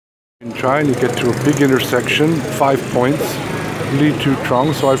Nguyen Trai, and you get to a big intersection, 5 points, lead to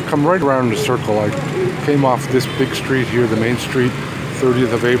Duong. So I've come right around in a circle. I came off this big street here, the main street,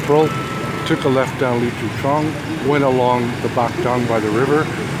 30th of April, took a left down lead to Duong, went along the Bac Dong by the river,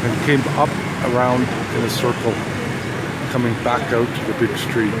 and came up around in a circle, coming back out to the big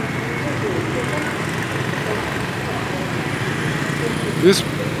street. This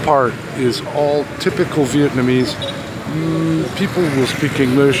part is all typical Vietnamese. People will speak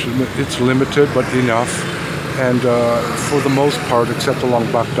English, it's limited but enough, and for the most part, except along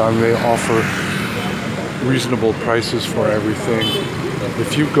Bac Dong, they offer reasonable prices for everything.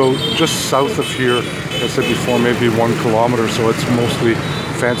 If you go just south of here, as I said before, maybe 1 kilometer, so it's mostly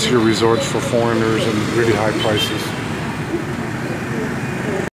fancier resorts for foreigners and really high prices.